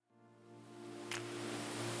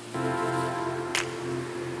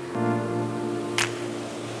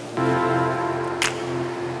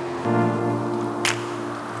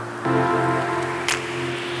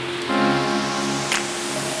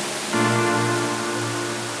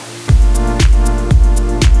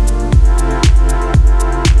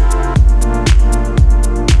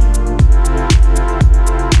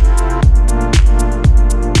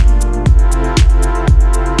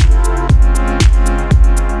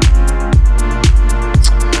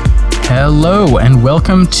Hello, and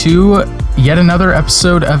welcome to yet another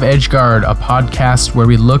episode of Edgeguard, a podcast where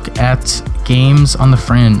we look at games on the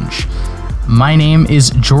fringe. My name is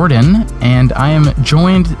Jordan, and I am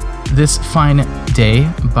joined this fine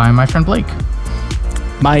day by my friend Blake.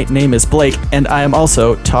 My name is Blake, and I am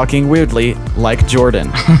also talking weirdly like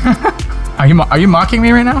Jordan. Are you mocking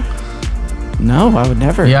me right now? No, I would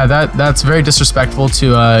never. Yeah, that's very disrespectful to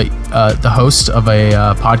the host of a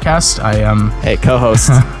podcast. Hey,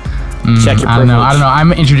 co-host. Check your privilege. I don't know.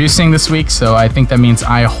 I'm introducing this week, so I think that means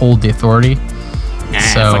I hold the authority.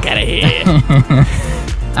 Fuck out of here.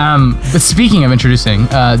 But speaking of introducing,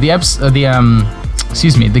 the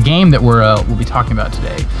game that we'll be talking about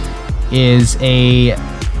today is a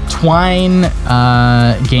Twine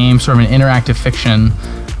game, sort of an interactive fiction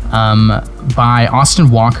by Austin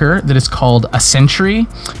Walker that is called A Century,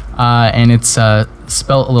 and it's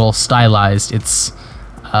spelled a little stylized. It's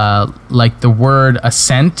like the word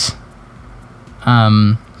ascent,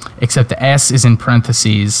 except the S is in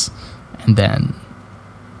parentheses and then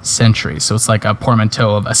century. So it's like a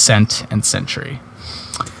portmanteau of ascent and century.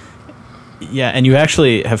 Yeah, and you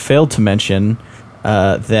actually have failed to mention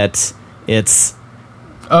that it's...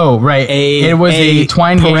 Oh, right. It was a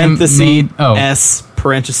Twine game made... Oh. S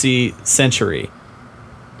parenthesis century.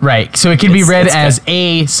 Right. So it can be read as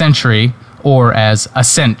a century or as a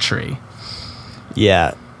century.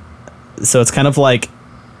 Yeah. So it's kind of like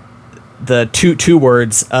the two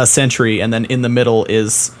words, a century, and then in the middle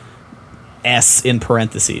is S in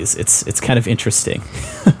parentheses. It's kind of interesting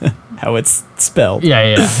how it's spelled.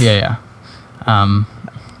 Yeah.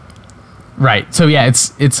 Right. So yeah,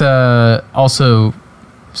 it's also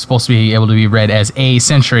supposed to be able to be read as a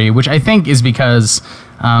century, which I think is because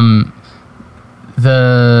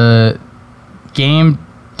the game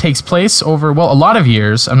takes place over a lot of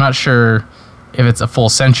years. I'm not sure if it's a full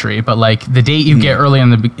century, but like the date you get early in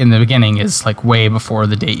the beginning is like way before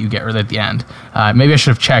the date you get early at the end. Maybe I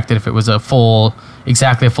should have checked that if it was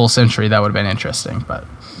exactly a full century, that would have been interesting. But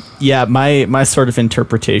yeah, my sort of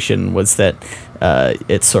interpretation was that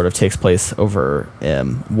it sort of takes place over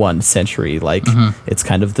 1 century. Like it's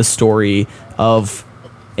kind of the story of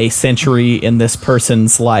a century in this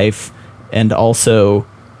person's life, and also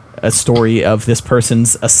a story of this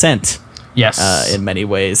person's ascent. Yes. In many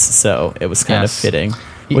ways. So it was kind of fitting,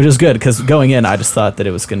 which is good, because going in, I just thought that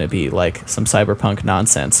it was going to be like some cyberpunk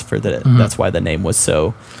nonsense that's why the name was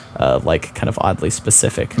so like kind of oddly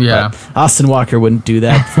specific. Yeah. But Austin Walker wouldn't do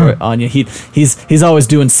that on you. He's always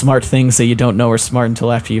doing smart things that you don't know are smart until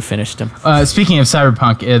after you finished them. Speaking of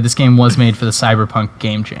cyberpunk, this game was made for the Cyberpunk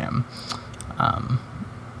Game Jam.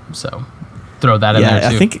 So throw that in there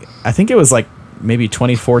too. I think it was like maybe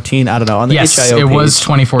 2014. I don't know. On the yes, HIO it page, was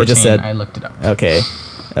 2014. it just said, I looked it up. Okay.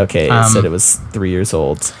 It said it was 3 years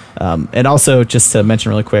old. And also, just to mention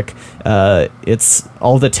really quick, it's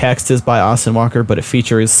all the text is by Austin Walker, but it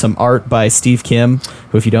features some art by Steve Kim,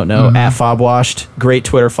 who, if you don't know, at Fobwashed, great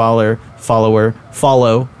Twitter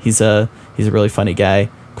follow. He's a really funny guy,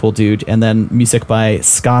 cool dude. And then music by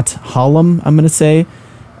Scott Hollum, I'm gonna say.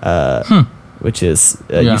 Which is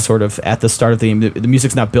you sort of at the start of the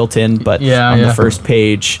music's not built in, but on the first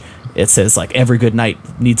page it says like every good night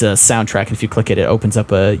needs a soundtrack, and if you click it, it opens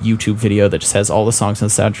up a YouTube video that just has all the songs on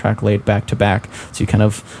the soundtrack laid back to back, so you kind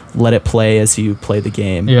of let it play as you play the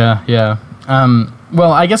game. Yeah.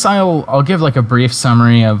 Well, I guess I'll give like a brief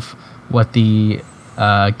summary of what the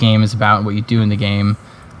game is about and what you do in the game.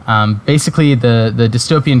 Basically, the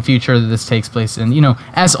dystopian future that this takes place in,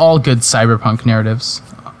 as all good cyberpunk narratives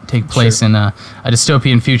take place in a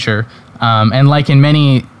dystopian future, and like in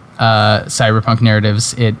many cyberpunk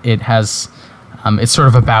narratives, it has it's sort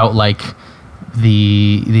of about like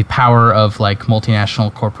the power of like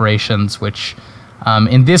multinational corporations, which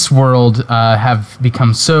in this world have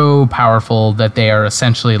become so powerful that they are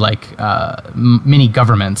essentially like mini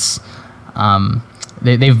governments.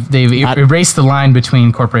 They've erased the line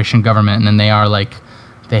between corporation and government, and then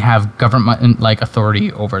they have government like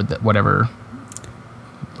authority over whatever.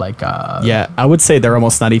 I would say they're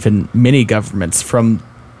almost not even mini governments from.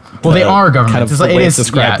 Well, they are governments. Kind of the way it's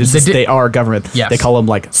described. They are government. Yes. They call them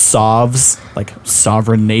like SOVs, like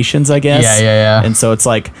sovereign nations, I guess. Yeah. And so it's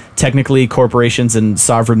like technically corporations and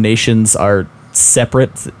sovereign nations are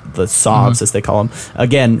separate. The SOVs, as they call them.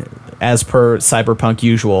 Again, as per cyberpunk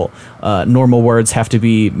usual, normal words have to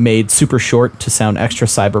be made super short to sound extra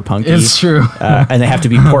cyberpunky. It's true. And they have to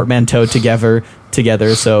be portmanteaued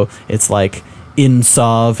together. So it's like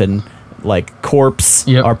InSov and like Corpse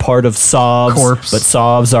are part of SOVs, but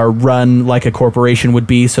SOVs are run like a corporation would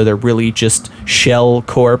be, so they're really just shell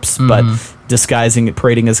corps, but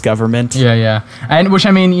parading as government. Yeah. And which,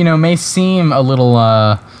 I mean, may seem a little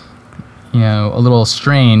a little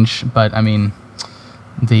strange, but I mean,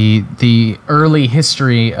 the early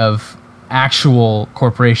history of actual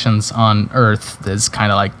corporations on Earth is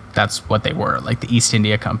kind of like that's what they were. Like the East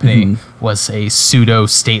India Company was a pseudo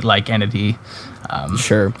state-like entity.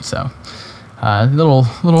 Sure. So,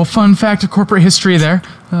 little fun fact of corporate history there.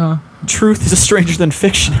 Truth is stranger than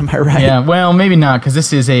fiction. Am I right? Yeah. Well, maybe not, because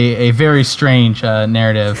this is a very strange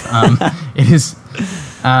narrative. It is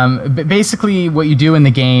basically what you do in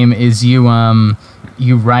the game is you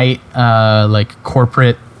write like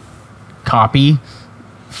corporate copy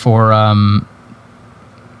for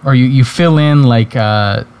or you fill in like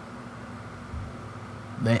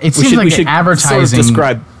it seems like an advertising. Sort of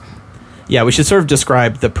describe. Yeah, we should sort of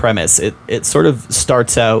describe the premise. It sort of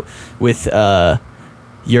starts out with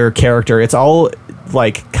your character. It's all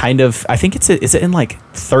like kind of. I think is it in like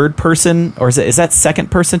third person, or is that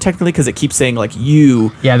second person technically? Because it keeps saying like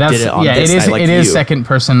you. Yeah, that's did it on yeah. This It is. night, like it is you. second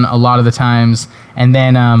person a lot of the times, and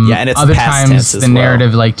then and it's other past times tense as the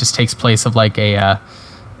narrative like just takes place of like a.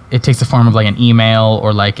 It takes the form of like an email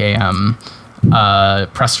or like a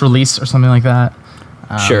press release or something like that.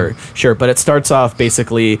 Sure. But it starts off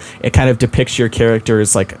basically, it kind of depicts your character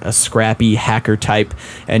as like a scrappy hacker type,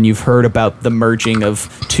 and you've heard about the merging of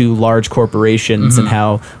two large corporations and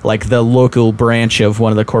how like the local branch of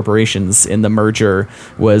one of the corporations in the merger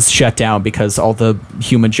was shut down because all the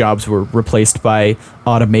human jobs were replaced by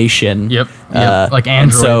automation. Yep. Like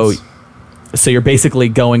androids. So you're basically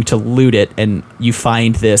going to loot it, and you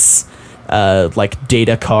find this like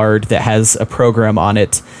data card that has a program on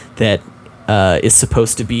it that is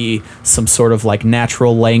supposed to be some sort of like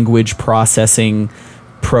natural language processing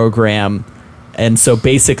program. And so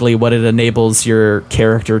basically what it enables your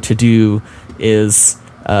character to do is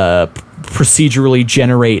procedurally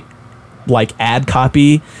generate like ad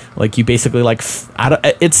copy. Like you basically like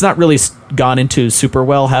it's not really gone into super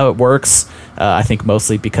well how it works. I think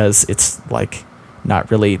mostly because it's like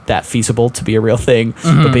not really that feasible to be a real thing,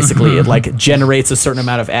 but basically it like generates a certain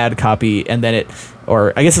amount of ad copy, and then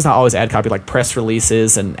or I guess it's not always ad copy, like press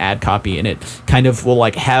releases and ad copy, and it kind of will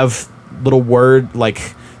like have little word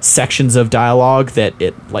like sections of dialogue that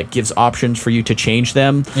it like gives options for you to change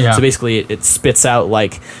them. Yeah. So basically it spits out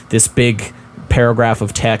like this big paragraph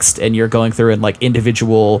of text, and you're going through and like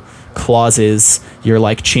individual clauses you're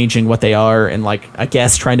like changing what they are, and like I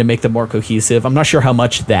guess trying to make them more cohesive. I'm not sure how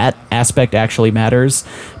much that aspect actually matters,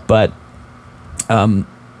 but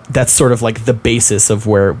that's sort of like the basis of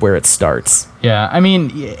where it starts. Yeah, I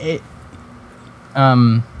mean, you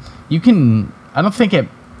can. I don't think it.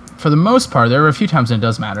 For the most part, there are a few times when it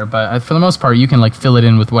does matter, but for the most part, you can like fill it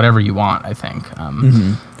in with whatever you want. I think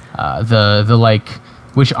the like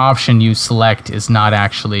which option you select is not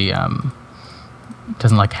actually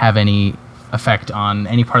doesn't like have any effect on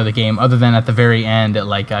any part of the game, other than at the very end it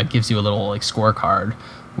like gives you a little like scorecard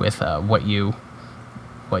with what you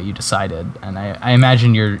decided. And I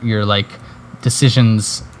imagine your like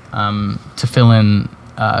decisions to fill in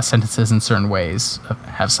sentences in certain ways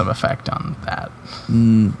have some effect on that.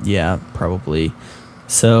 Yeah, probably.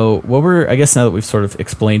 So what were, I guess now that we've sort of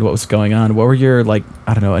explained what was going on, what were your like,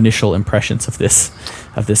 I don't know, initial impressions of this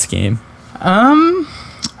game?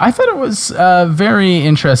 I thought it was very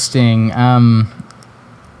interesting. I've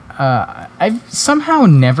somehow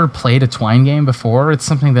never played a Twine game before. It's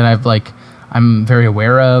something that I'm very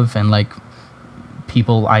aware of, and like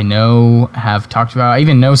people I know have talked about. I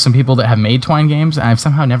even know some people that have made Twine games, and I've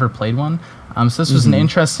somehow never played one. So this was an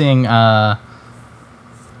interesting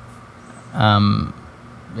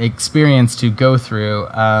experience to go through.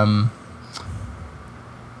 I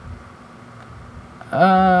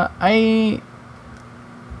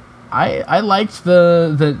liked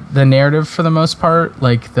the narrative for the most part.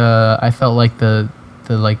 Like I felt like the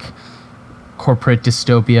like corporate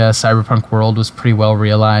dystopia cyberpunk world was pretty well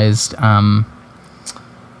realized. I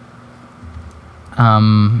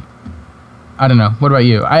don't know. What about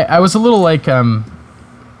you? I was a little like some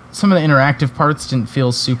of the interactive parts didn't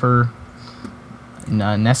feel super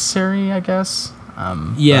necessary, I guess.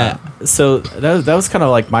 So that was kind of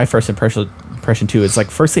like my first impression too. It's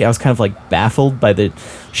like, firstly, I was kind of like baffled by the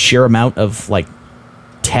sheer amount of like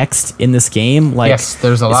text in this game. Like, yes,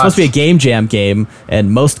 there's a lot. It's supposed to be a game jam game,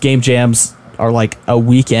 and most game jams are like a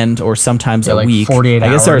weekend or sometimes a like week. 48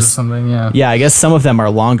 hours or something. Yeah, I guess some of them are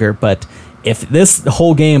longer, but if this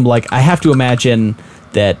whole game, like, I have to imagine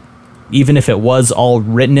that even if it was all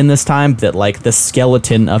written in this time, that like the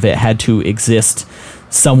skeleton of it had to exist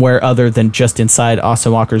somewhere other than just inside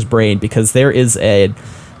Austin Walker's brain, because there is a,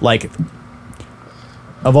 like,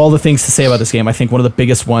 of all the things to say about this game, I think one of the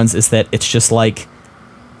biggest ones is that it's just like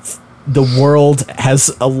the world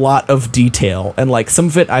has a lot of detail, and like some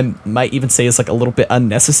of it I might even say is like a little bit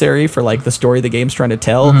unnecessary for like the story the game's trying to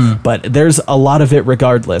tell, but there's a lot of it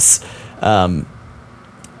regardless. And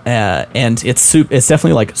it's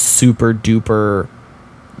definitely like super duper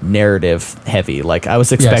narrative heavy. Like I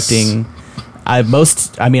was expecting, I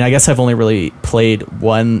guess I've only really played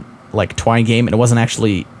one like Twine game, and it wasn't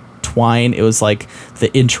actually Twine. It was like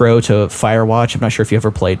the intro to Firewatch. I'm not sure if you ever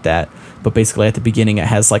played that, but basically at the beginning it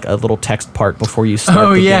has like a little text part before you start.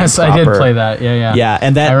 Oh the yes, game I did proper. play that. Yeah. Yeah,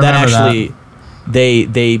 and that actually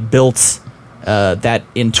that. they built that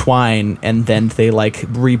in Twine, and then they like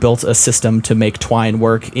rebuilt a system to make Twine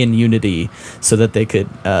work in Unity so that they could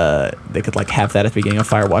like have that at the beginning of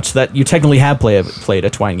Firewatch. So that you technically have played a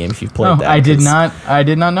Twine game if you've played that. I did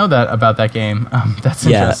not know that about that game. That's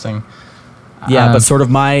interesting. Yeah, but sort of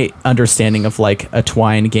my understanding of like a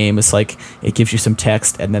Twine game is like it gives you some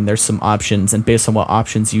text and then there's some options, and based on what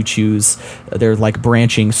options you choose, they're like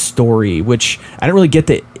branching story, which I don't really get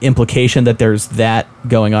the implication that there's that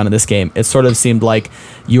going on in this game. It sort of seemed like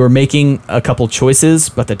you were making a couple choices,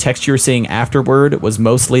 but the text you were seeing afterward was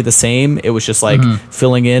mostly the same. It was just like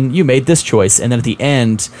filling in, you made this choice, and then at the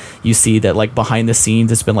end you see that like behind the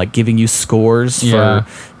scenes it's been like giving you scores for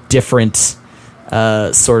different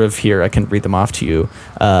sort of, here I can read them off to you: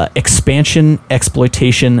 expansion,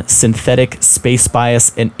 exploitation, synthetic, space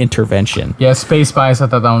bias, and intervention. Yeah, space bias, I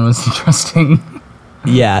thought that one was interesting.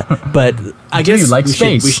 Yeah, but I guess you like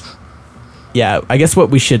space? I guess what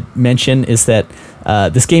we should mention is that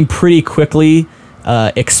this game pretty quickly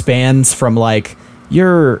expands from like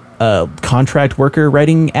you're a contract worker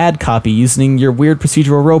writing ad copy using your weird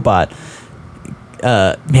procedural robot.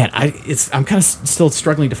 I'm kind of still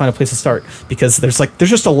struggling to find a place to start, because there's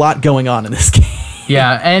just a lot going on in this game.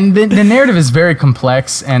 Yeah, and the narrative is very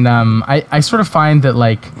complex, and I sort of find that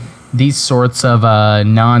like these sorts of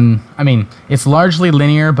it's largely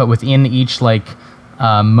linear, but within each like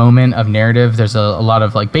moment of narrative, there's a lot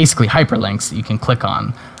of like basically hyperlinks that you can click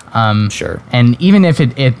on. Sure. And even if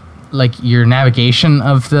it like your navigation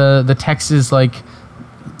of the text is like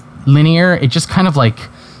linear, it just kind of like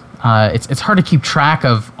it's hard to keep track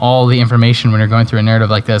of all the information when you're going through a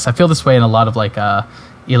narrative like this. I feel this way in a lot of like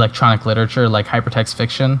electronic literature, like hypertext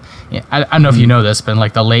fiction. Yeah, I don't know if you know this, but in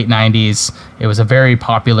like the late 90s, it was a very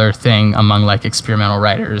popular thing among like experimental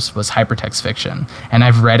writers, was hypertext fiction. And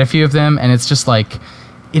I've read a few of them, and it's just like,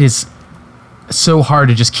 it is so hard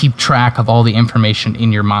to just keep track of all the information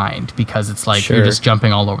in your mind, because it's like you're just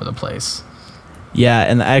jumping all over the place. Yeah,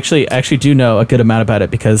 and I actually do know a good amount about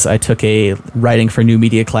it, because I took a writing for new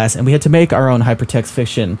media class, and we had to make our own hypertext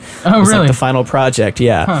fiction. Oh, it was really? like the final project,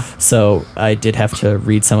 yeah. Huh. So I did have to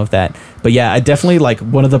read some of that. But yeah, I definitely, like,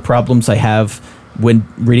 one of the problems I have when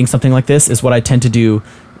reading something like this is what I tend to do,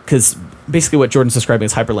 because basically what Jordan's describing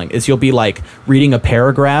as hyperlink is you'll be like reading a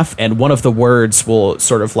paragraph, and one of the words will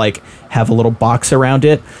sort of like have a little box around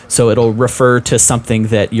it, so it'll refer to something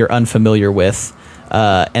that you're unfamiliar with,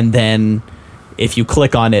 and then if you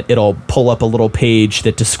click on it, it'll pull up a little page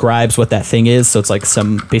that describes what that thing is. So it's like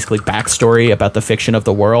some basically backstory about the fiction of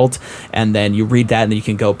the world. And then you read that, and then you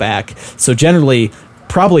can go back. So generally,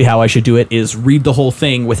 probably how I should do it is read the whole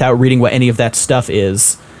thing without reading what any of that stuff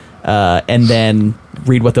is, and then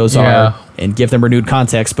read what those are and give them renewed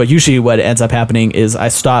context. But usually what ends up happening is I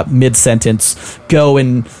stop mid-sentence, go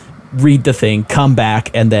and read the thing, come back,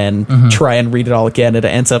 and then try and read it all again. It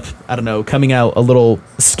ends up, I don't know, coming out a little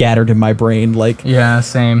scattered in my brain. Like, yeah,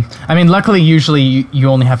 same. I mean, luckily, usually you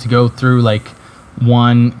only have to go through like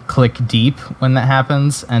one click deep when that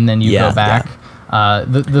happens, and then you go back. Yeah.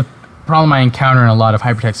 The problem I encounter in a lot of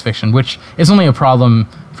hypertext fiction, which is only a problem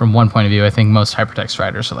from one point of view, I think most hypertext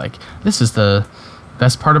writers are like, this is the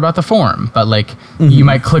best part about the form, but like you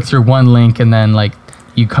might click through one link, and then like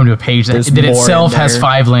you come to a page that itself has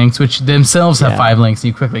 5 links, which themselves have 5 links, and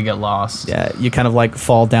you quickly get lost. Yeah, you kind of like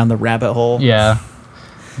fall down the rabbit hole. Yeah.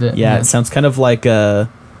 It sounds kind of like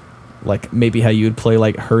maybe how you would play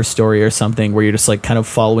like Her Story or something, where you're just like kind of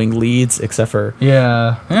following leads, except for you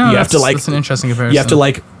have to like, that's an interesting comparison. You have to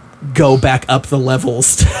like go back up the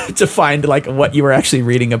levels to find like what you were actually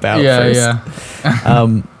reading about first.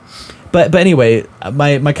 But anyway,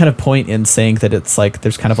 my kind of point in saying that it's like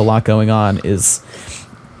there's kind of a lot going on is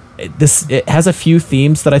it has a few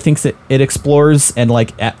themes that I think that it explores, and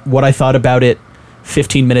like what I thought about it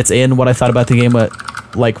 15 minutes in, what I thought about the game,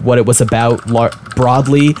 like what it was about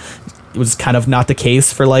broadly, it was kind of not the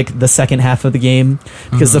case for like the second half of the game,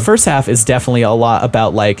 because the first half is definitely a lot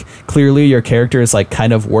about like clearly your character is like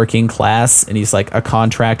kind of working class, and he's like a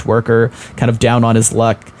contract worker, kind of down on his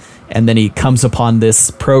luck, and then he comes upon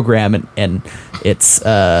this program, and it's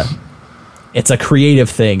it's a creative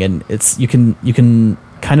thing, and it's you can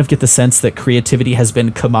kind of get the sense that creativity has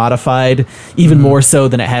been commodified even more so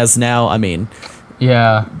than it has now. I mean,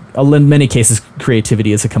 yeah, in many cases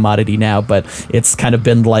creativity is a commodity now, but it's kind of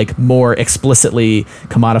been like more explicitly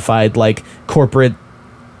commodified. Like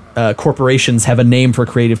corporations have a name for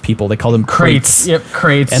creative people. They call them crates. Yep,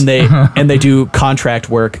 crates. And they do contract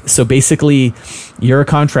work. So basically, you're a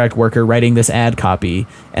contract worker writing this ad copy,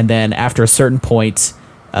 and then after a certain point,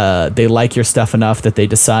 they like your stuff enough that they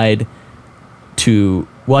decide to.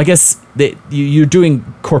 Well, I guess you're doing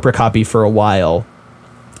corporate copy for a while,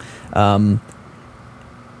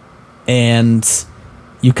 and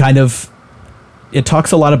you kind of. It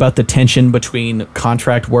talks a lot about the tension between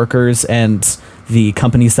contract workers and the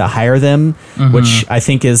companies that hire them, which I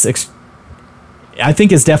think is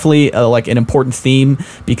definitely like an important theme,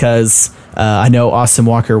 because I know Austin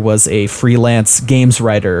Walker was a freelance games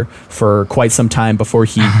writer for quite some time before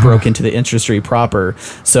he broke into the industry proper.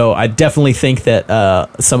 So I definitely think that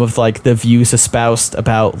some of like the views espoused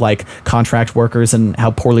about like contract workers and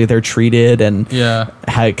how poorly they're treated, and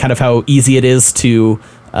how easy it is to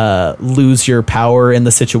lose your power in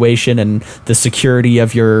the situation, and the security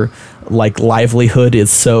of your like livelihood is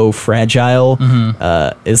so fragile,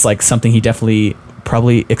 is like something he definitely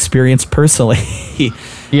probably experienced personally.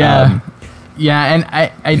 And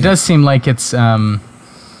it does seem like it's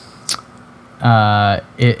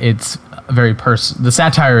it's very personal. The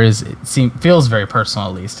satire feels very personal,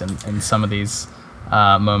 at least in some of these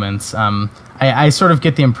moments. I sort of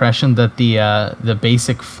get the impression that the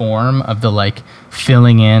basic form of the like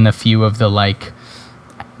filling in a few of the like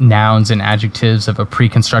nouns and adjectives of a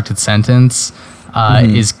pre-constructed sentence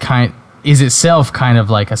is itself kind of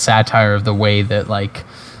like a satire of the way that like,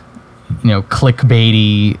 you know,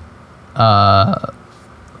 clickbaity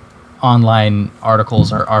online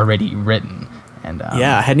articles are already written. And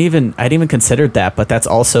I hadn't even considered that, but that's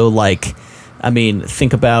also like, I mean,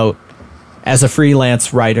 think about. As a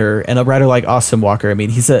freelance writer, and a writer like Austin Walker, I mean,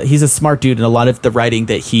 he's a smart dude, and a lot of the writing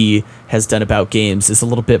that he has done about games is a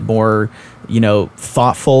little bit more, you know,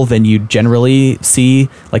 thoughtful than you generally see.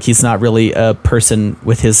 Like, he's not really a person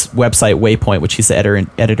with his website Waypoint, which he's the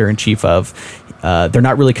editor-in-chief of. They're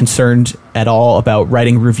not really concerned at all about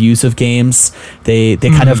writing reviews of games. They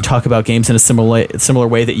kind of talk about games in a similar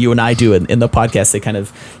way that you and I do in the podcast. They kind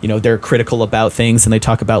of, you know, they're critical about things, and they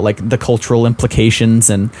talk about like the cultural implications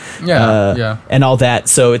and and all that.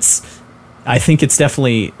 So I think it's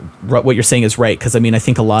definitely what you're saying is right, because I mean, I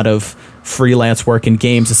think a lot of freelance work in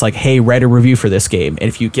games, it's like, hey, write a review for this game, and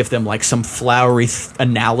if you give them like some flowery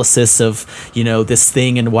analysis of, you know, this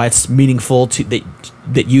thing and why it's meaningful to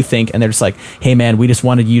that you think, and they're just like, hey man, we just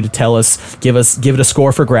wanted you to tell us, give it a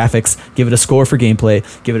score for graphics, give it a score for gameplay,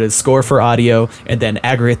 give it a score for audio, and then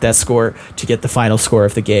aggregate that score to get the final score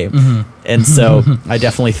of the game. And so I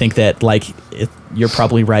definitely think that like you're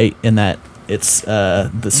probably right in that it's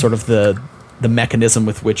the sort of the mechanism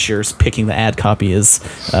with which you're picking the ad copy is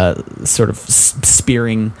sort of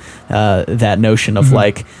spearing that notion of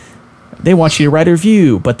like, they want you to write a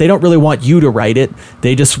review, but they don't really want you to write it.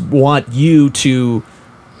 They just want you to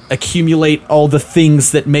accumulate all the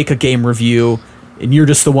things that make a game review, and you're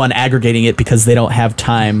just the one aggregating it because they don't have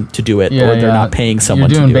time to do it, or they're not paying someone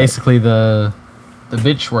to do it. You're doing basically the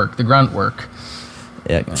bitch work, the grunt work.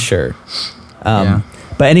 Yeah, sure. But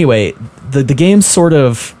anyway, the game sort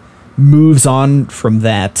of moves on from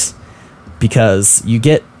that, because you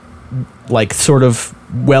get like sort of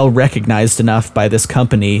well recognized enough by this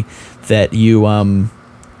company that you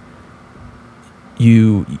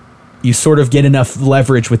sort of get enough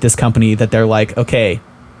leverage with this company that they're like, okay,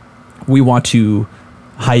 we want to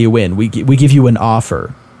hire you in. We give you an offer,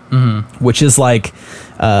 which is like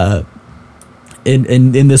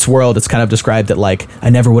in this world, it's kind of described that like, I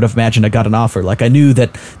never would have imagined I got an offer. Like, I knew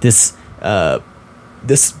that this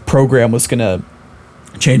program was gonna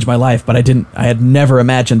change my life, but I had never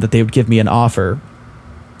imagined that they would give me an offer.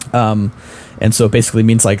 And so it basically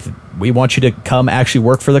means like, we want you to come actually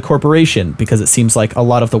work for the corporation, because it seems like a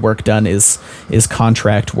lot of the work done is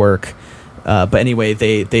contract work. But anyway,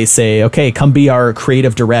 they say, okay, come be our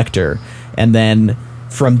creative director. And then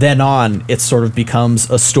from then on, it sort of becomes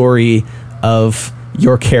a story of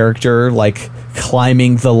your character, like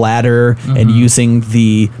climbing the ladder and using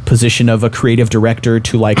the position of a creative director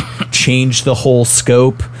to like change the whole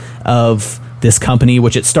scope of this company,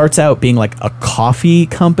 which it starts out being like a coffee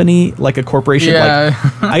company, like a corporation. Yeah.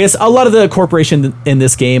 Like, I guess a lot of the corporation in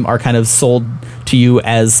this game are kind of sold to you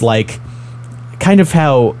as like kind of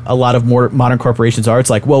how a lot of more modern corporations are. It's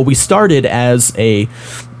like, well, we started as a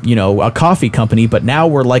coffee company, but now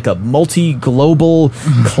we're like a multi-global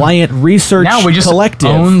client research now we just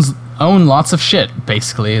collective. own lots of shit,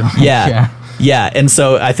 basically. Like, Yeah, and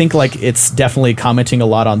so I think like it's definitely commenting a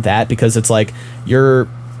lot on that, because it's like your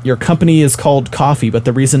company is called Coffee, but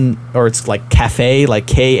the reason, or it's like Cafe, like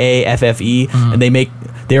Kaffe, and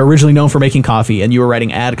they're originally known for making coffee, and you were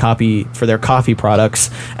writing ad copy for their coffee products,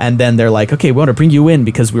 and then they're like, okay, we want to bring you in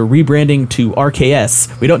because we're rebranding to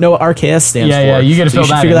RKS. We don't know what RKS stands for. Yeah, you got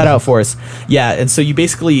to figure that out for us. Yeah, and so you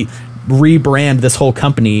basically rebrand this whole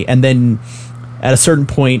company, and then at a certain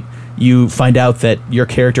point you find out that your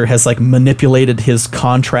character has like manipulated his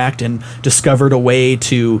contract and discovered a way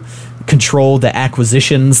to control the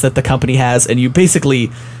acquisitions that the company has, and you basically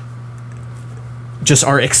just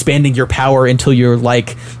are expanding your power until you're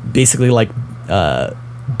like basically like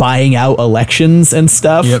buying out elections and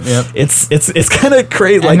stuff. Yep. It's kind of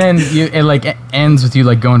crazy. And then it ends with you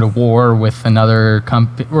like going to war with another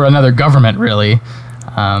company or another government, really.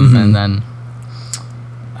 And then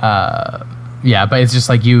but it's just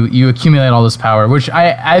like you accumulate all this power, which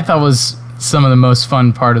I thought was some of the most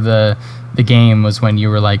fun part of the game, was when you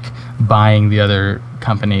were like buying the other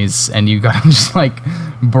companies and you got to just like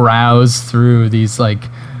browse through these like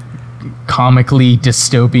comically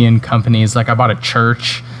dystopian companies. Like I bought a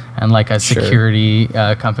church and like a security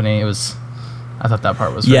company. I thought that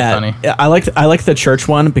part was really funny. I like the church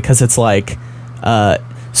one because it's like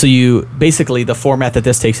so you basically, the format that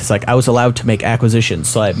this takes is like, I was allowed to make acquisitions,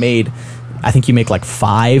 so I think you make like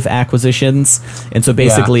 5 acquisitions, and so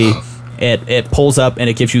basically it pulls up and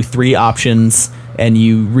it gives you 3 options, and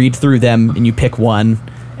you read through them and you pick one,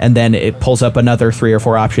 and then it pulls up another 3 or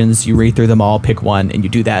 4 options, you read through them all, pick one, and you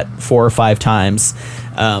do that 4 or 5 times.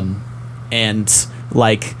 And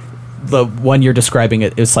like the one you're describing,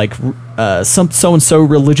 it's like so and so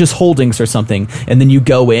religious holdings or something, and then you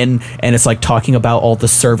go in and it's like talking about all the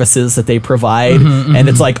services that they provide, and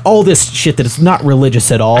it's like all this shit that is not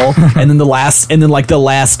religious at all. And then the last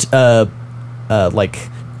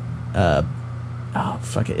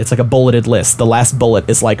it's like a bulleted list. The last bullet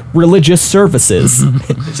is like religious services.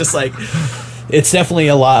 It's just like, it's definitely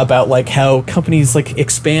a lot about like how companies like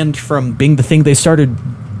expand from being the thing they started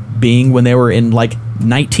being when they were in like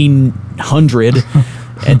 1900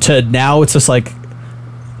 and to now it's just like,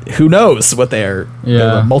 who knows what they're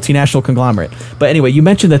a multinational conglomerate. But anyway, you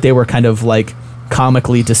mentioned that they were kind of like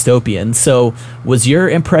comically dystopian. So was your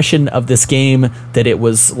impression of this game that it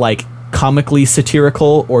was like comically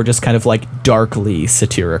satirical or just kind of like darkly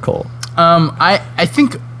satirical? I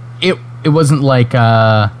think it wasn't like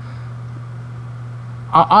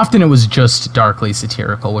often it was just darkly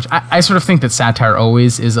satirical, which I sort of think that satire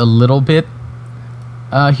always is a little bit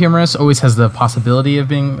humorous, always has the possibility of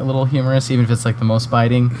being a little humorous, even if it's like the most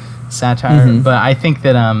biting satire. But I think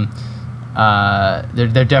that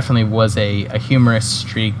there definitely was a humorous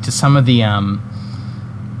streak to some of the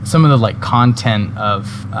like content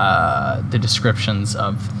of the descriptions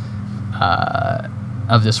of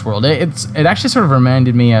this world. It actually sort of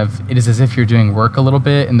reminded me of, it is as if you're doing work a little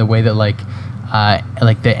bit, in the way that like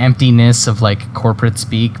the emptiness of like corporate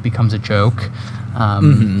speak becomes a joke.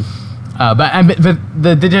 But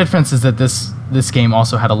the difference is that this game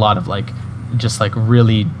also had a lot of like just like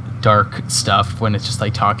really dark stuff when it's just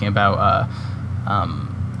like talking about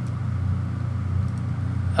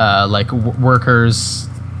like workers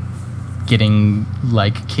getting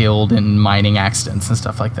like killed in mining accidents and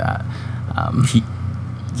stuff like that.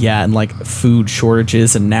 And like food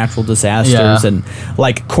shortages and natural disasters and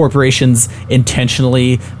like corporations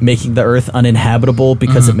intentionally making the earth uninhabitable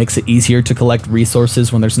because it makes it easier to collect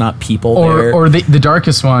resources when there's not people there. Or the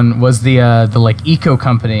darkest one was the like eco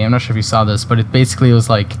company. I'm not sure if you saw this, but it basically was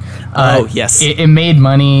like it made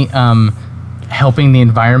money helping the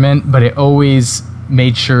environment, but it always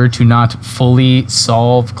made sure to not fully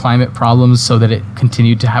solve climate problems so that it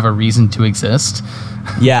continued to have a reason to exist.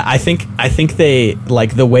 Yeah, I think they,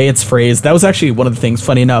 like, the way it's phrased, that was actually one of the things,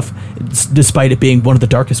 funny enough, despite it being one of the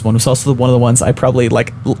darkest ones, it was also one of the ones I probably,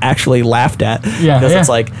 like, actually laughed at. Because it's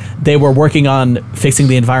like, they were working on fixing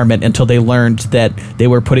the environment until they learned that they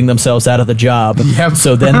were putting themselves out of the job. Yep.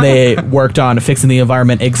 So then they worked on fixing the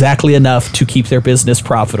environment exactly enough to keep their business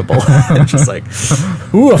profitable. It's just like,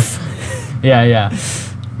 oof. Yeah,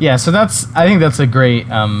 so I think that's a great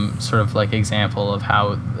sort of, like, example of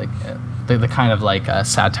how, like, the kind of like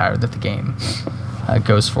satire that the game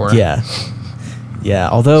goes for. Yeah.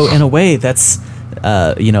 Although in a way, that's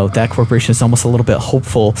that corporation is almost a little bit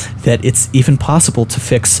hopeful that it's even possible to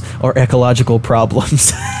fix our ecological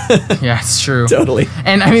problems. Yeah, it's true. Totally.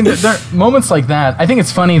 And I mean, there are moments like that. I think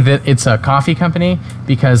it's funny that it's a coffee company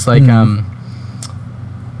because like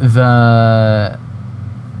the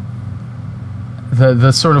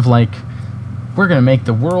sort of like we're going to make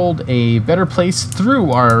the world a better place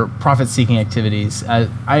through our profit-seeking activities.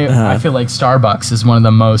 I feel like Starbucks is one of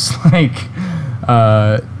the most like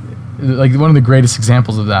one of the greatest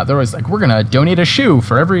examples of that. They're always like, we're going to donate a shoe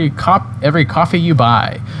for every coffee you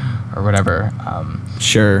buy, or whatever.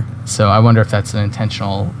 Sure. So I wonder if that's an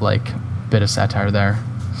intentional like bit of satire there.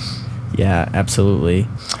 Yeah, absolutely.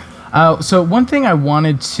 So one thing I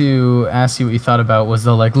wanted to ask you what you thought about was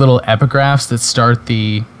the like little epigraphs that start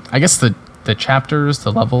the chapters,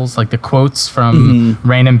 the levels, like the quotes from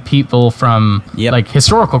random people from like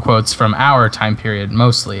historical quotes from our time period,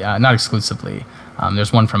 mostly, not exclusively.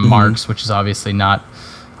 There's one from Marx, which is obviously not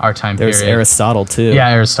our time period. There's Aristotle too. Yeah,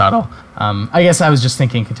 Aristotle. I guess I was just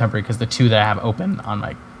thinking contemporary because the two that I have open on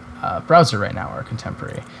my browser right now are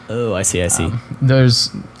contemporary. Oh, I see. There's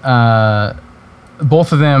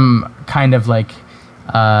both of them kind of like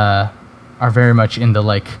are very much in the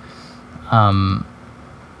like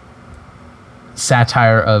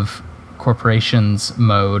satire of corporations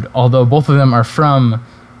mode, although both of them are from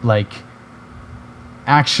like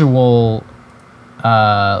actual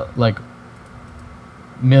like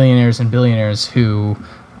millionaires and billionaires who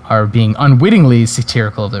are being unwittingly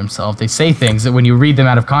satirical of themselves. They say things that when you read them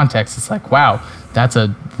out of context, it's like, wow, that's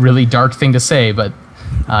a really dark thing to say, but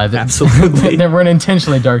absolutely they weren't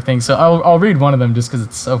intentionally dark things. So I'll read one of them just because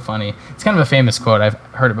it's so funny. It's kind of a famous quote. I've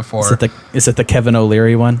heard it before. Is it the Kevin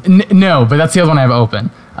O'Leary one? No, but that's the other one I have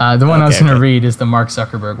open. The one I was going to read is the Mark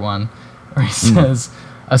Zuckerberg one, where he says,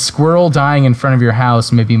 a squirrel dying in front of your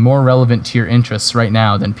house may be more relevant to your interests right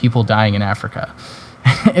now than people dying in Africa.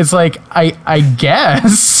 It's like, I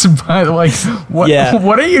guess, but like, what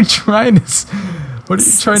are you trying to say?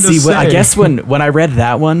 I guess when I read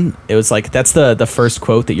that one, it was like, that's the first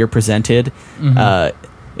quote that you're presented,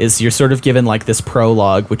 is you're sort of given like this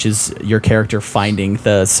prologue, which is your character finding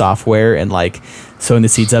the software and like sowing the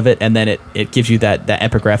seeds of it. And then it gives you that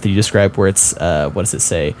epigraph that you described where it's, what does it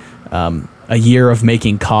say? A year of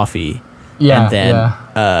making coffee.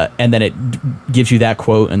 Yeah. And then it gives you that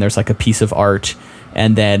quote, and there's like a piece of art,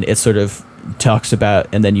 and then it sort of talks about,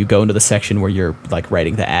 and then you go into the section where you're like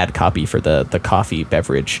writing the ad copy for the coffee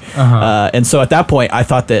beverage. And so at that point I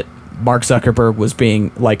thought that Mark Zuckerberg was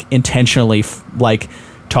being like intentionally like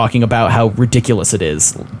talking about how ridiculous it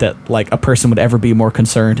is that like a person would ever be more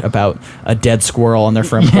concerned about a dead squirrel on their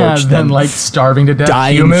front porch than like starving to death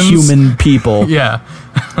dying human people. Yeah.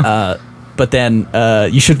 But then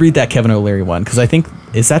you should read that Kevin O'Leary one, because I think,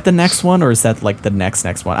 is that the next one, or is that like the next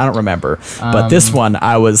one? I don't remember. But this one,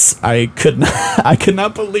 I could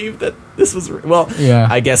not believe that this was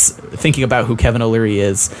I guess thinking about who Kevin O'Leary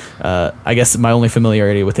is, I guess my only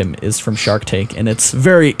familiarity with him is from Shark Tank, and it's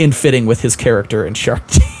very infitting with his character in Shark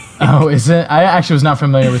Tank. Oh, is it? I actually was not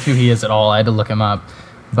familiar with who he is at all. I had to look him up.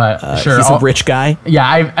 But sure, he's a rich guy.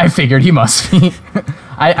 Yeah, I figured he must be.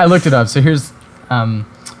 I looked it up. So here's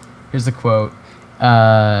the quote.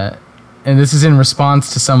 And this is in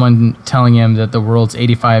response to someone telling him that the world's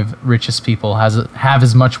 85 richest people have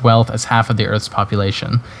as much wealth as half of the Earth's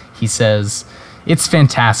population. He says, "It's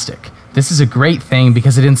fantastic. This is a great thing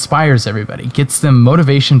because it inspires everybody, gets them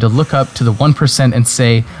motivation to look up to the 1% and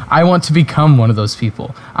say, I want to become one of those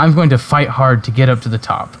people. I'm going to fight hard to get up to the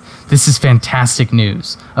top. This is fantastic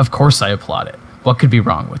news. Of course I applaud it. What could be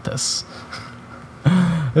wrong with this?"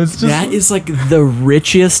 That is like the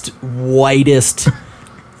richest, whitest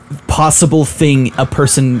possible thing a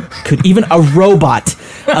person could, even a robot,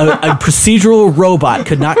 a procedural robot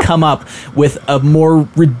could not come up with a more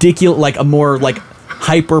ridiculous, like a more like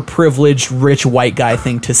hyper privileged rich white guy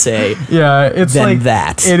thing to say. Yeah, it's than like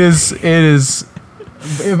that. It is.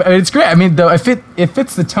 It's great. I mean, though, it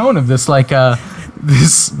fits the tone of this like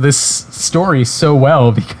this story so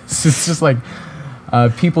well, because it's just like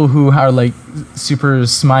people who are like super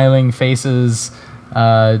smiling faces,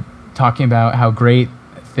 talking about how great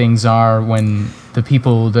things are when the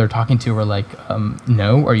people they're talking to are like,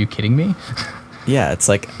 no, are you kidding me? Yeah, it's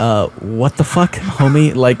like, what the fuck,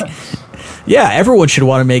 homie? Like, yeah, everyone should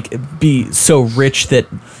want to be so rich that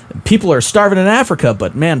people are starving in Africa,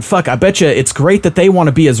 but man, fuck, I bet you it's great that they want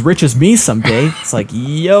to be as rich as me someday. It's like,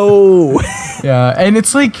 yo. Yeah, and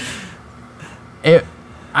it's like,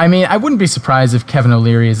 I mean, I wouldn't be surprised if Kevin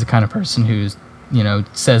O'Leary is the kind of person who's,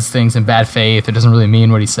 says things in bad faith or doesn't really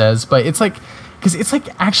mean what he says, but it's like, because it's like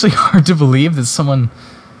actually hard to believe that someone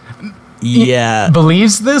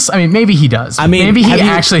believes this. I mean, maybe he does. I mean, maybe he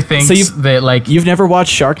actually thinks that like... You've never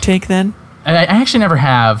watched Shark Tank then? I actually never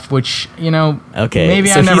have, which, okay, maybe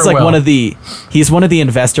so I never he's like will. He's one of the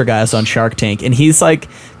investor guys on Shark Tank, and he's like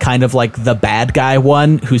kind of like the bad guy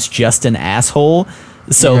one who's just an asshole.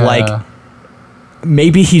 So like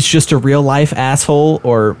maybe he's just a real life asshole,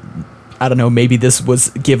 or I don't know, maybe this was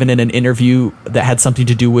given in an interview that had something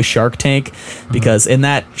to do with Shark Tank, because in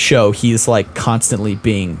that show he's like constantly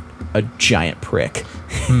being a giant prick.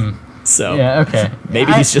 So yeah, okay.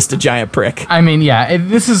 Maybe he's just a giant prick. I mean, yeah,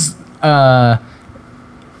 this is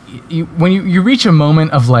when you reach a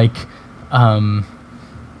moment of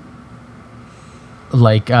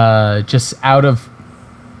just out of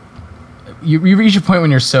you reach a point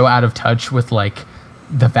when you're so out of touch with like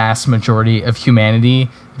the vast majority of humanity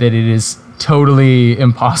that it is totally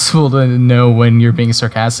impossible to know when you're being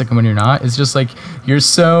sarcastic and when you're not. It's just like, you're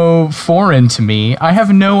so foreign to me. I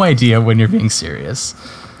have no idea when you're being serious.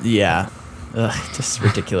 Yeah. Just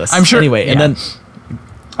ridiculous. I'm sure. Anyway, yeah. and then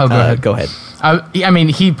go ahead. Go ahead. I mean,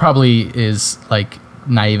 he probably is like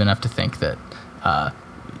naive enough to think that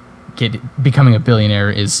becoming a billionaire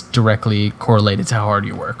is directly correlated to how hard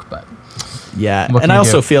you work, but yeah. And I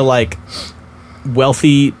also feel like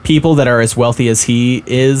wealthy people that are as wealthy as he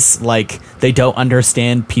is, like, they don't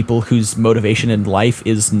understand people whose motivation in life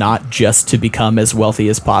is not just to become as wealthy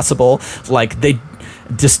as possible. Like, they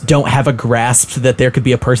just don't have a grasp that there could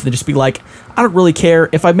be a person that just be like, I don't really care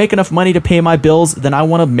if I make enough money to pay my bills, then I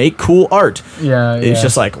want to make cool art. Yeah, it's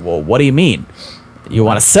just like, well, what do you mean? You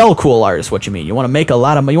want to sell cool art is what you mean. You want to make a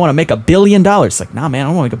lot of money. You want to make $1 billion. It's like, nah, man, I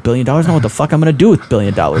don't want to make $1 billion. I don't know what the fuck I'm going to do with $1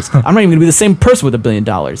 billion. I'm not even going to be the same person with $1 billion.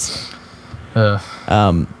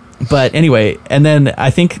 But anyway, and then I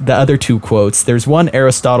think the other two quotes, there's one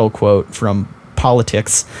Aristotle quote from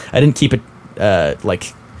Politics. I didn't keep it, I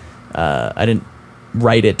didn't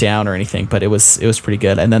write it down or anything, but it was pretty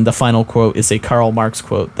good. And then the final quote is a Karl Marx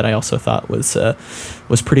quote that I also thought was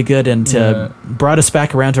pretty good and brought us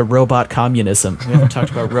back around to robot communism. We haven't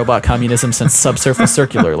talked about robot communism since Subsurface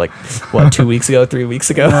Circular, like, what, 2 weeks ago, 3 weeks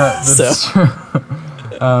ago? That's true.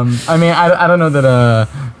 I mean, I don't know that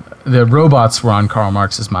the robots were on Karl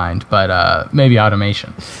Marx's mind, but maybe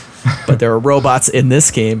automation. But there are robots in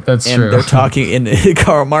this game. That's true. And they're talking in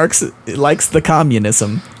Karl Marx likes the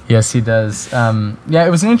communism. Yes, he does. Yeah, it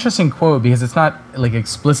was an interesting quote because it's not like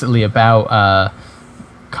explicitly about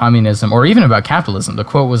communism or even about capitalism. The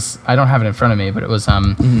quote was, I don't have it in front of me, but it was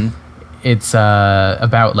it's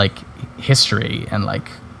about like history and like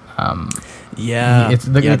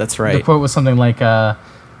that's right. The quote was something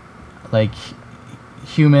like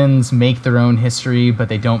humans make their own history, but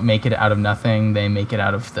they don't make it out of nothing. They make it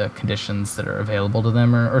out of the conditions that are available to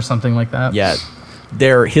them, or something like that. Yeah,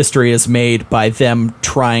 their history is made by them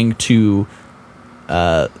trying to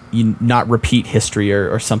not repeat history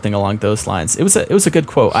or something along those lines. It was a good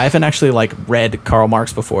quote. I haven't actually like read Karl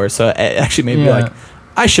Marx before, so it actually made me like,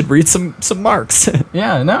 I should read some Marx.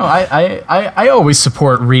 Yeah, no, I always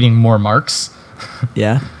support reading more Marx.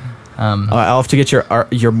 Yeah. I'll have to get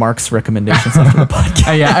your Marx recommendations after the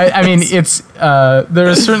podcast. Yeah, I mean, it's there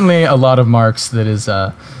is certainly a lot of Marx that is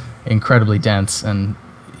incredibly dense, and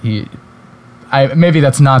maybe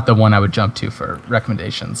that's not the one I would jump to for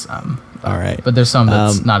recommendations. All right, but there's some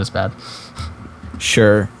that's not as bad.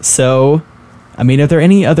 Sure. So, I mean, are there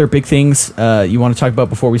any other big things you want to talk about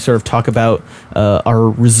before we sort of talk about our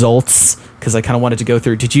results? Because I kind of wanted to go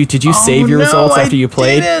through. Did you save your results after you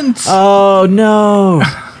played? Didn't. Oh no.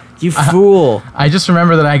 You fool. I just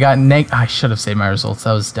remember that I got I should have saved my results.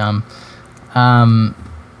 That was dumb. I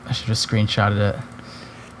should have screenshotted it.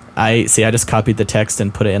 I just copied the text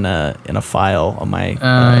and put it in a file on my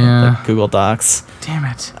like Google Docs. Damn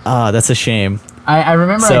it. That's a shame. I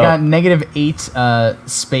remember I got -8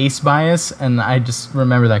 space bias, and I just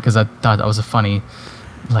remember that because I thought that was a funny,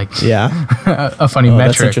 a funny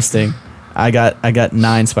metric. That's interesting. I got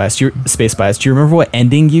 9 space bias. Do you remember what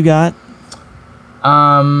ending you got?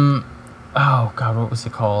 Oh God, what was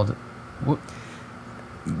it called?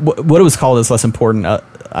 What it was called is less important.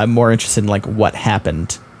 I'm more interested in like what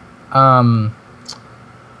happened. I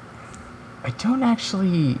don't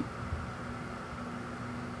actually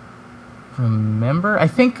remember. I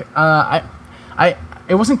think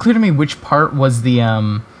it wasn't clear to me which part was the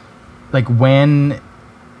like when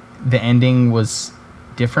the ending was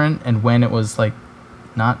different and when it was like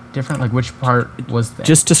not different. Like which part was that?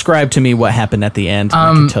 Just describe to me what happened at the end, and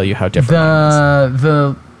I can tell you how different it was.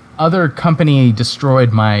 The other company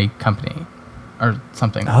destroyed my company, or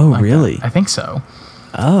something. Oh, like really? That. I think so.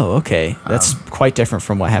 Oh, okay. That's quite different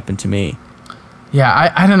from what happened to me.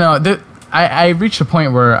 Yeah, I don't know. I reached a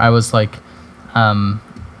point where I was like, I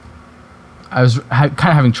was kind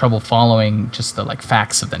of having trouble following just the like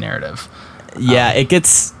facts of the narrative. Yeah, it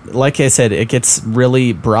gets, like I said, it gets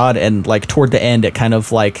really broad, and like toward the end, it kind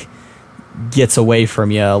of like gets away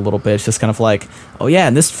from you a little bit. It's just kind of like, oh yeah,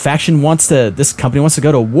 and this company wants to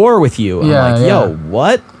go to war with you. And I'm like, yo,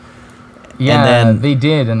 what? Yeah, and then they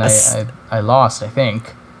did, and I lost, I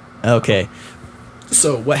think. Okay.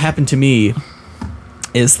 So what happened to me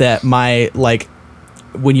is that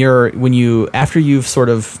when you after you've sort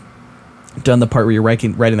of done the part where you're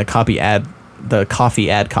writing the coffee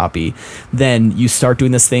ad copy, then you start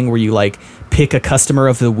doing this thing where you like pick a customer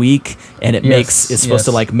of the week, and it's supposed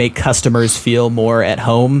to like make customers feel more at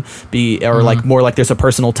home, like more like there's a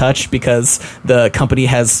personal touch, because the company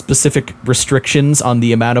has specific restrictions on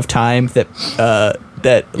the amount of time that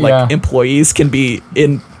employees can be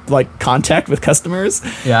in like contact with customers.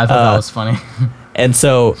 Yeah, I thought that was funny. And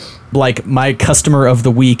so, like, my customer of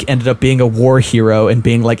the week ended up being a war hero and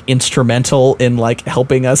being like instrumental in like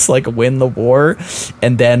helping us like win the war.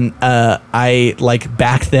 And then I like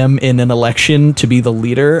backed them in an election to be the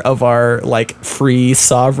leader of our like free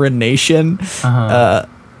sovereign nation.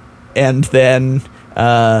 And then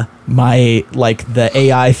my like the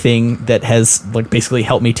AI thing that has like basically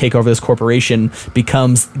helped me take over this corporation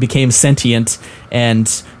became sentient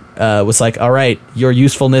and was like, all right, your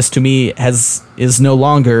usefulness to me is no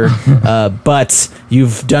longer, but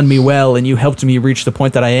you've done me well and you helped me reach the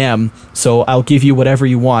point that I am. So I'll give you whatever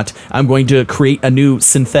you want. I'm going to create a new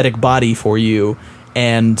synthetic body for you,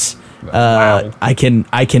 and I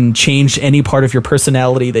can change any part of your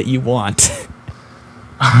personality that you want.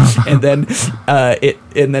 and then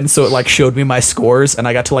so it like showed me my scores, and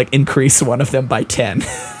I got to like increase one of them by 10.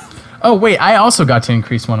 Oh wait, I also got to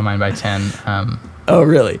increase one of mine by 10. Oh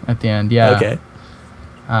really? At the end, yeah. Okay.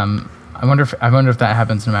 I wonder if that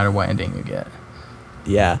happens no matter what ending you get.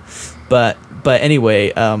 Yeah, but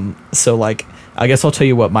anyway, so like I guess I'll tell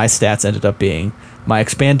you what my stats ended up being. My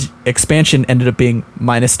expansion ended up being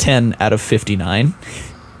 -10 out of 59.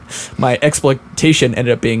 My exploitation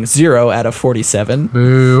ended up being 0 out of 47.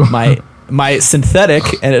 Boo. My synthetic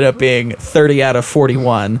ended up being 30 out of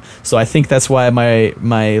 41. So I think that's why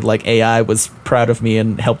my like AI was proud of me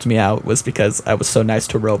and helped me out, was because I was so nice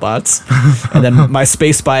to robots. And then my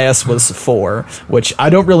space bias was 4, which I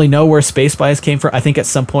don't really know where space bias came from. I think at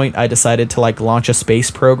some point I decided to like launch a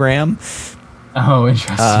space program. Oh,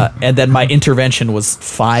 interesting. And then my intervention was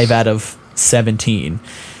 5 out of 17.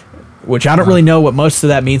 Which I don't really know what most of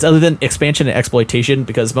that means, other than expansion and exploitation,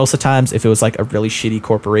 because most of the times if it was like a really shitty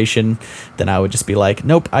corporation, then I would just be like,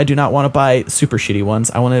 nope, I do not want to buy super shitty ones.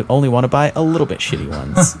 I only want to buy a little bit shitty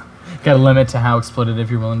ones. Got a limit to how exploitative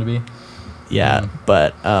you're willing to be. Yeah,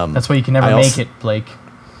 but that's why you can never make it, Blake.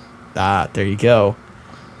 There you go.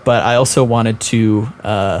 But I also wanted to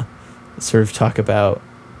sort of talk about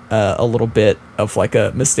a little bit of like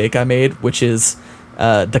a mistake I made, which is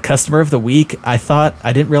the customer of the week. I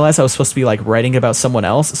didn't realize I was supposed to be like writing about someone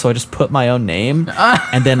else, so I just put my own name,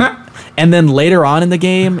 and then later on in the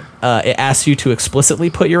game, it asks you to explicitly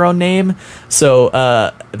put your own name. So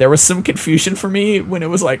there was some confusion for me when it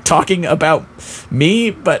was like talking about me,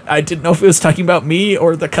 but I didn't know if it was talking about me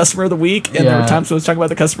or the customer of the week. And there were times when it was talking about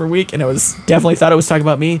the customer of the week, and it was definitely thought it was talking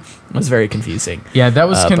about me. It was very confusing. Yeah, that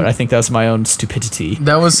was. But I think that was my own stupidity.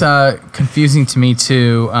 That was confusing to me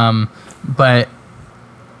too. But.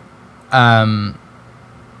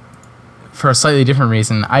 For a slightly different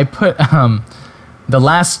reason, I put the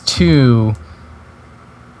last two.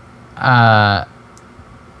 I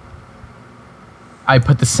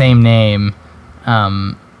put the same name,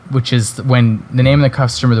 which is when the name of the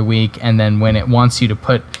customer of the week, and then when it wants you to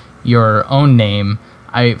put your own name.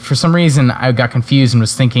 For some reason I got confused and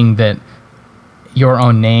was thinking that your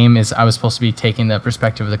own name is I was supposed to be taking the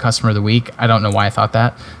perspective of the customer of the week. I don't know why I thought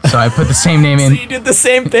that. So I put the same name in. So you did the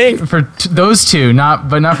same thing for those two, not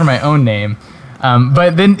for my own name.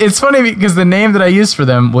 But then it's funny because the name that I used for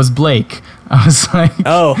them was Blake. I was like,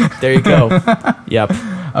 oh, there you go. Yep.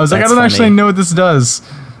 I was like, I don't actually know what this does.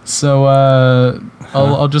 So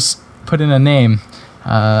I'll just put in a name.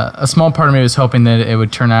 A small part of me was hoping that it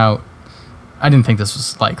would turn out. I didn't think this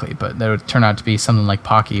was likely, but that it would turn out to be something like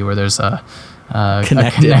Pocky, where there's a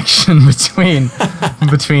connection between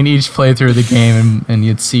each playthrough of the game, and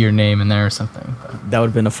you'd see your name in there or something. That would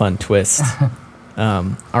have been a fun twist.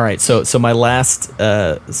 All right, so my last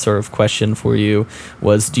sort of question for you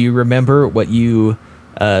was, do you remember what you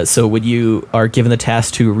so when you are given the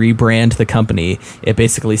task to rebrand the company, it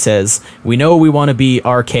basically says, we know we want to be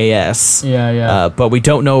RKS, but we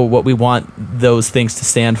don't know what we want those things to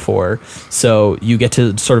stand for. So you get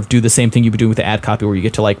to sort of do the same thing you've been doing with the ad copy, where you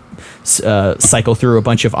get to like cycle through a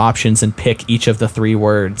bunch of options and pick each of the 3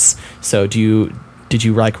 words. So did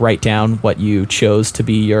you like write down what you chose to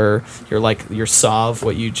be your SOV,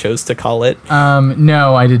 what you chose to call it?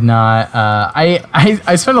 No, I did not.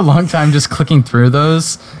 I spent a long time just clicking through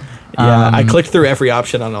those, Yeah, I clicked through every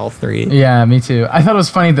option on all three. Yeah, me too. I thought it was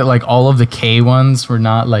funny that like all of the K ones were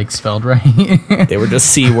not like spelled right. They were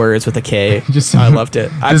just C words with a K. I loved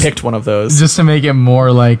it. I picked one of those. Just to make it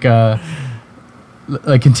more like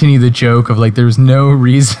continue the joke of like there's no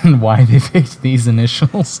reason why they picked these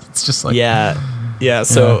initials. It's just like Yeah,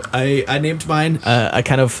 so I named mine.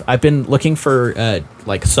 I've been looking for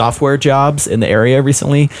like software jobs in the area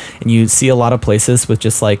recently, and you see a lot of places with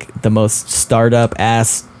just like the most startup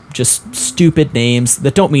ass, just stupid names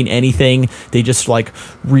that don't mean anything. They just like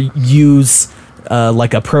reuse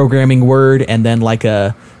like a programming word and then like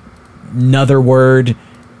another word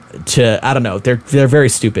to, I don't know. They're very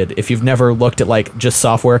stupid. If you've never looked at like just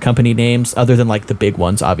software company names, other than like the big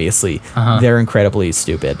ones, obviously, they're incredibly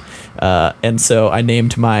stupid. And so I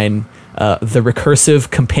named mine the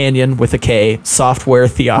Recursive Companion with a K, Software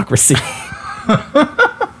Theocracy.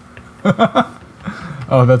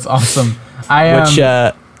 Oh, that's awesome. Which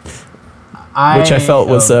I felt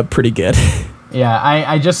was pretty good. Yeah,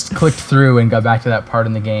 I just clicked through and got back to that part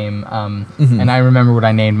in the game, and I remember what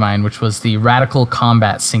I named mine, which was the Radical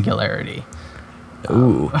Combat Singularity.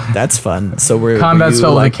 Ooh, that's fun. So combat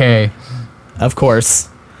spelled with a K. Of course.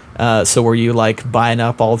 So were you like buying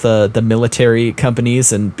up all the military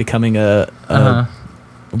companies and becoming a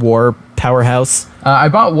war powerhouse? I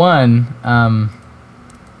bought one.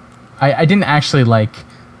 I didn't actually like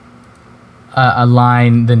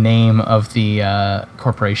align the name of the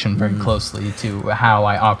corporation very closely to how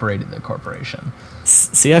I operated the corporation.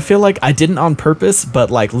 See, I feel like I didn't on purpose,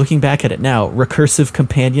 but like looking back at it now, Recursive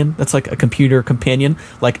Companion, that's like a computer companion,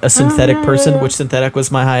 like a synthetic person, which synthetic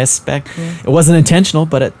was my highest spec. Yeah. It wasn't intentional,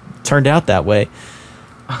 but it turned out that way.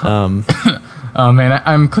 Oh man,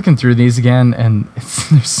 I'm clicking through these again, and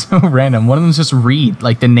they're so random. One of them's just Reed,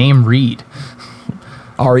 like the name Reed.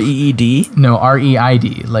 R-E-E-D? No,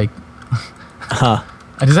 R-E-I-D, like...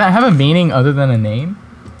 Does that have a meaning other than a name?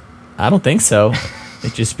 I don't think so.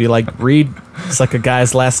 It'd just be like Reed. It's like a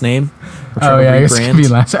guy's last name. Oh yeah, I guess it could be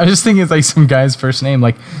last. I was just thinking it's like some guy's first name,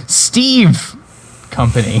 like Steve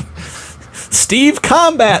Company. Steve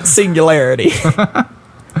Combat Singularity.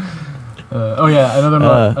 Oh yeah,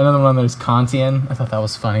 another one. There's Kantian. I thought that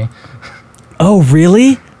was funny. Oh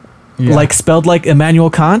really? Yeah. Like spelled like Immanuel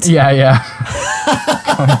Kant? Yeah.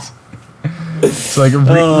 So like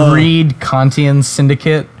Reed Kantian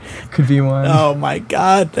Syndicate could be one. Oh my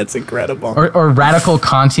god, that's incredible. Or Radical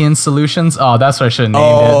Kantian Solutions. Oh, that's what I should have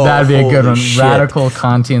named it. That'd be a good one. Shit. Radical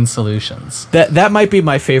Kantian Solutions. That might be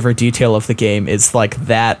my favorite detail of the game is like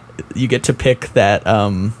that you get to pick that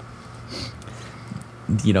that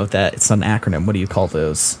it's an acronym. What do you call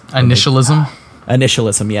those? Initialism.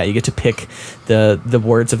 Initialism, yeah. You get to pick the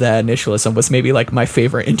words of that initialism was maybe like my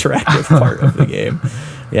favorite interactive part of the game.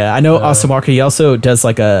 Yeah, I know Austin Walker, he also does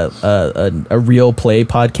like a real play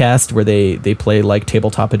podcast where they play like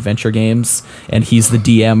tabletop adventure games, and he's the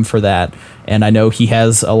DM for that. And I know he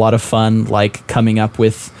has a lot of fun like coming up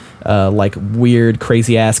with like weird,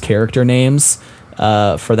 crazy ass character names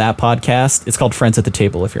for that podcast. It's called Friends at the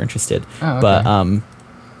Table if you're interested. Oh, okay.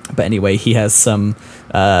 But anyway, he has some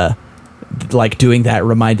like doing that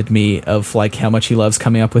reminded me of like how much he loves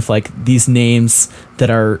coming up with like these names that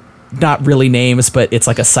are not really names, but it's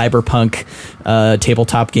like a cyberpunk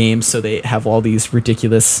tabletop game, so they have all these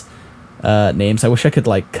ridiculous names. I wish I could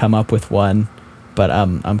like come up with one, but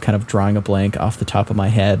I'm kind of drawing a blank off the top of my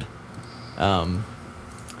head.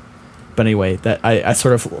 But anyway, that I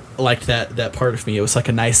sort of liked that part of me. It was like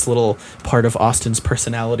a nice little part of Austin's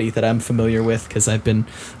personality that I'm familiar with because I've been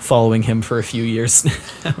following him for a few years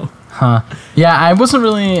now. Huh. Yeah, I wasn't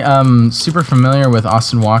really super familiar with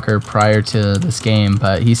Austin Walker prior to this game,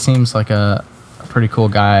 but he seems like a pretty cool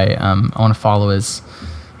guy. I want to follow his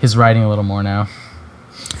writing a little more now.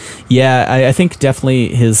 Yeah, I think definitely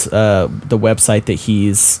his the website that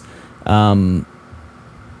he's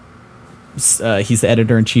the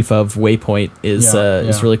editor-in-chief of Waypoint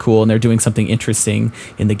is really cool, and they're doing something interesting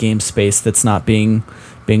in the game space that's not being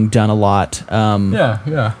done a lot.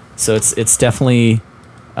 So it's definitely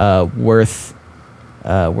worth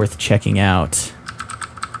checking out.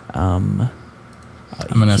 I'm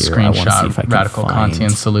gonna screenshot Radical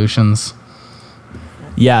Kantian Solutions.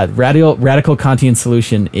 Yeah, Radical Kantian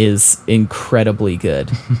Solution is incredibly good.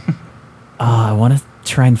 I want to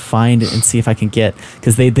try and find it and see if I can get,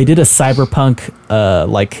 because they did a cyberpunk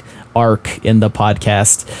like arc in the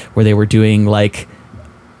podcast where they were doing like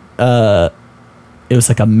it was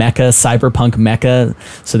like a cyberpunk mecha,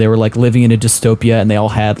 so they were like living in a dystopia and they all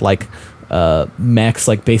had like mechs,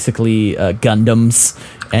 like basically Gundams,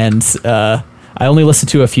 and I only listened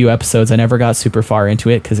to a few episodes. I never got super far into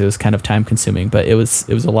it because it was kind of time consuming, but it was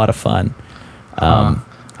a lot of fun.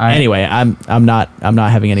 Anyway, I'm not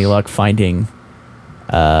having any luck finding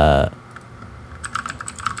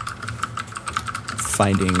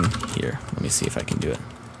here. Let me see if I can do it.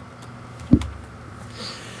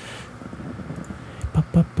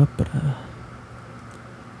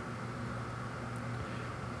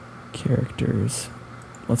 Characters.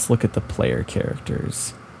 Let's look at the player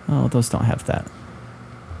characters. Oh, those don't have that.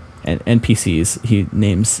 And NPCs, he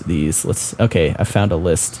names these. Okay, I found a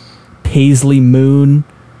list. Paisley Moon.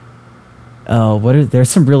 Oh, there's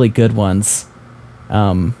some really good ones.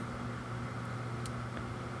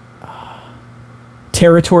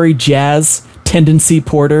 Territory Jazz, Tendency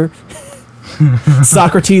Porter,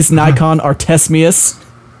 Socrates Nikon Artesmius,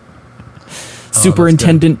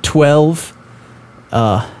 Superintendent 12.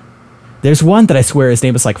 There's one that I swear his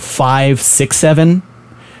name is like 567,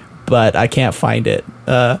 but I can't find it.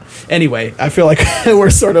 Anyway, I feel like we're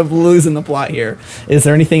sort of losing the plot here. Is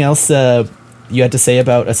there anything else you had to say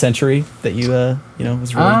about A Century that you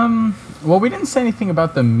was really? Well, we didn't say anything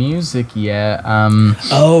about the music yet.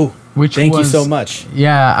 Thank you so much.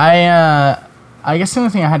 Yeah, I guess the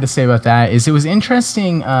only thing I had to say about that is it was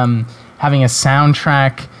interesting having a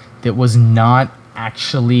soundtrack that was not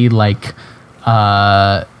actually like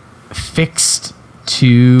fixed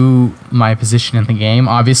to my position in the game,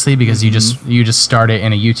 obviously, because you just start it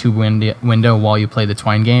in a YouTube window while you play the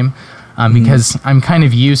Twine game. Because I'm kind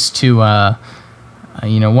of used to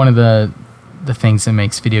one of the things that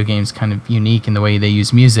makes video games kind of unique in the way they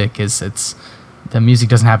use music is the music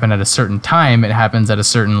doesn't happen at a certain time, it happens at a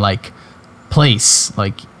certain like place.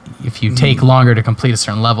 Like if you take longer to complete a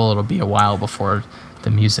certain level, it'll be a while before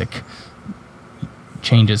the music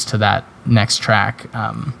changes to that next track.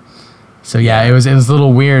 So it was a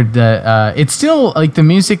little weird that it's still like the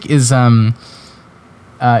music is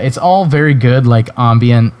it's all very good, like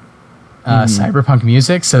ambient cyberpunk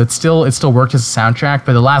music, so it still worked as a soundtrack,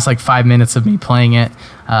 but the last like 5 minutes of me playing it,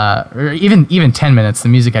 or even 10 minutes, the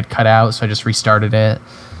music had cut out, so I just restarted it.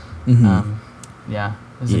 It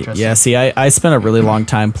was interesting. Yeah, see, I spent a really long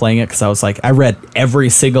time playing it because I was like, I read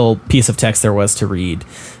every single piece of text there was to read.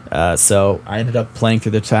 So I ended up playing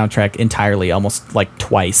through the soundtrack entirely, almost like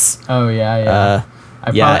twice. Oh yeah.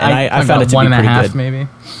 I found it to be pretty good. Maybe.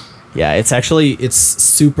 Yeah, it's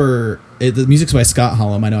super. The music's by Scott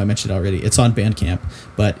Hallam. I know I mentioned it already. It's on Bandcamp,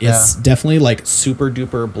 but it's definitely like super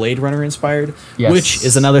duper Blade Runner inspired. Yes. Which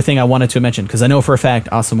is another thing I wanted to mention because I know for a fact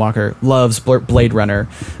Austin Walker loves Blade Runner.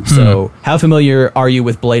 So how familiar are you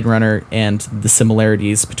with Blade Runner and the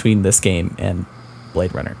similarities between this game and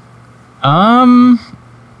Blade Runner? I'm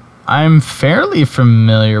fairly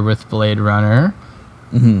familiar with Blade Runner.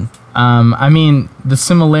 I mean, the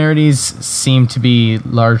similarities seem to be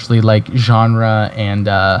largely like genre and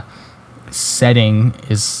setting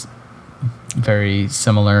is very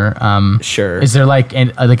similar. Sure. Is there like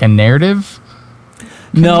a narrative?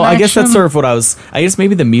 No, I guess that's sort of what I guess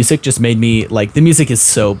maybe the music just made me like, the music is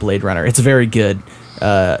so Blade Runner. It's very good.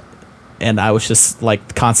 And I was just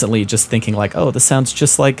like constantly just thinking like, oh, this sounds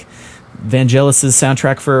just like Vangelis's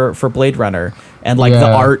soundtrack for Blade Runner. And like the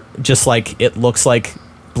art, just like it looks like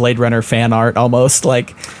Blade Runner fan art almost,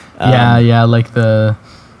 like like the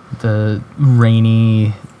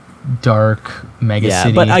rainy, dark mega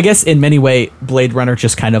city. But I guess in many ways Blade Runner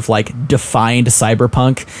just kind of like defined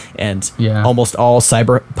cyberpunk, and almost all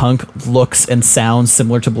cyberpunk looks and sounds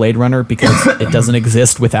similar to Blade Runner because it doesn't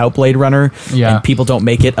exist without Blade Runner, and people don't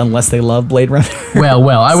make it unless they love Blade Runner.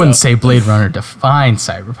 well I wouldn't say Blade Runner defined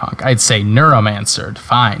cyberpunk. I'd say Neuromancer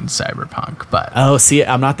defined cyberpunk. But see,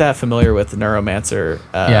 I'm not that familiar with Neuromancer.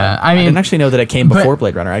 I mean, I didn't actually know that it came before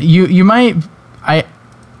Blade Runner.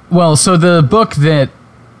 So the book that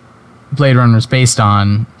Blade Runner is based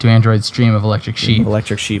on, Do Androids Dream of Electric Sheep?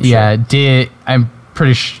 Electric Sheep, yeah, I'm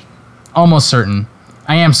pretty almost certain.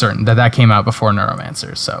 I am certain that came out before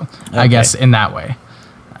Neuromancer, so I guess in that way.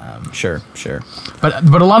 Sure. But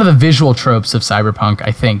a lot of the visual tropes of cyberpunk,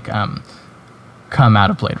 I think, come out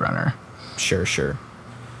of Blade Runner. Sure.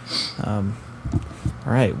 All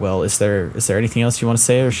right, well, is there anything else you want to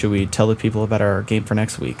say, or should we tell the people about our game for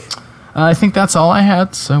next week? I think that's all I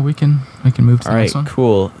had, so we can move to the next one. All right,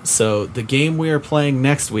 cool. So the game we are playing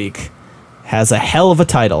next week has a hell of a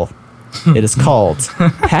title. It is called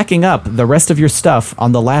Packing Up the Rest of Your Stuff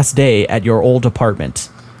on the Last Day at Your Old Apartment.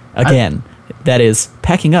 Again, that is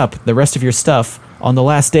Packing Up the Rest of Your Stuff on the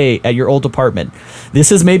Last Day at Your Old Apartment.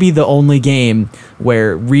 This is maybe the only game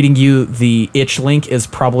where reading you the itch link is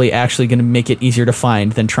probably actually going to make it easier to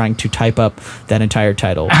find than trying to type up that entire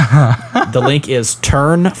title. The link is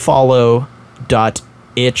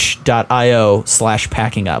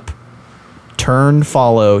turnfollow.itch.io/packing up.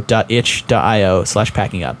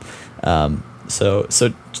 turnfollow.itch.io/packing up. So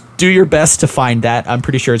do your best to find that. I'm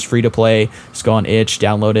pretty sure it's free to play. Just go on itch,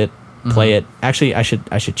 download it, play it. Actually, I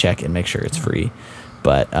should check and make sure it's free.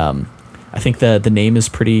 But I think the name is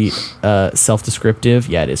pretty self-descriptive.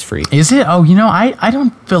 Yeah, it is free. Is it? Oh, I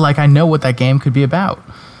don't feel like I know what that game could be about.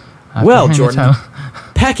 Well, Jordan,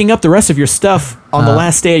 packing up the rest of your stuff on the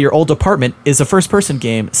last day of your old apartment is a first-person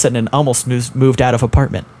game set in an almost moved out of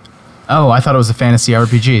apartment. Oh, I thought it was a fantasy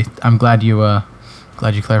RPG. I'm glad you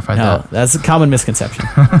clarified that. That's a common misconception.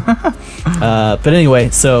 But anyway,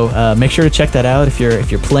 so make sure to check that out if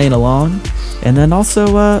you're playing along, and then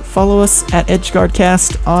also follow us at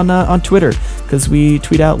EdgeGuardCast on Twitter, because we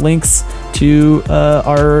tweet out links to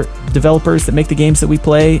our developers that make the games that we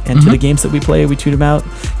play, and to the games that we play, we tweet them out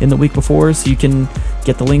in the week before, so you can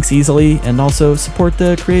get the links easily, and also support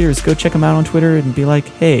the creators. Go check them out on Twitter and be like,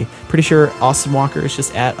 hey, pretty sure Austin Walker is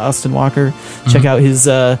just at Austin Walker. Check out his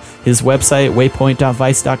website,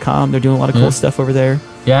 waypoint.vice.com. They're doing a lot of cool stuff over there.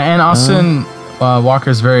 Yeah, and Austin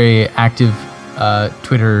Walker's very active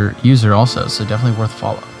Twitter user also, so definitely worth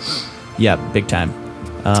follow. Yeah, big time.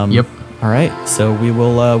 Yep. All right, so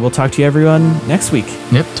we'll talk to you everyone next week.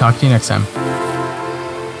 Yep, talk to you next time.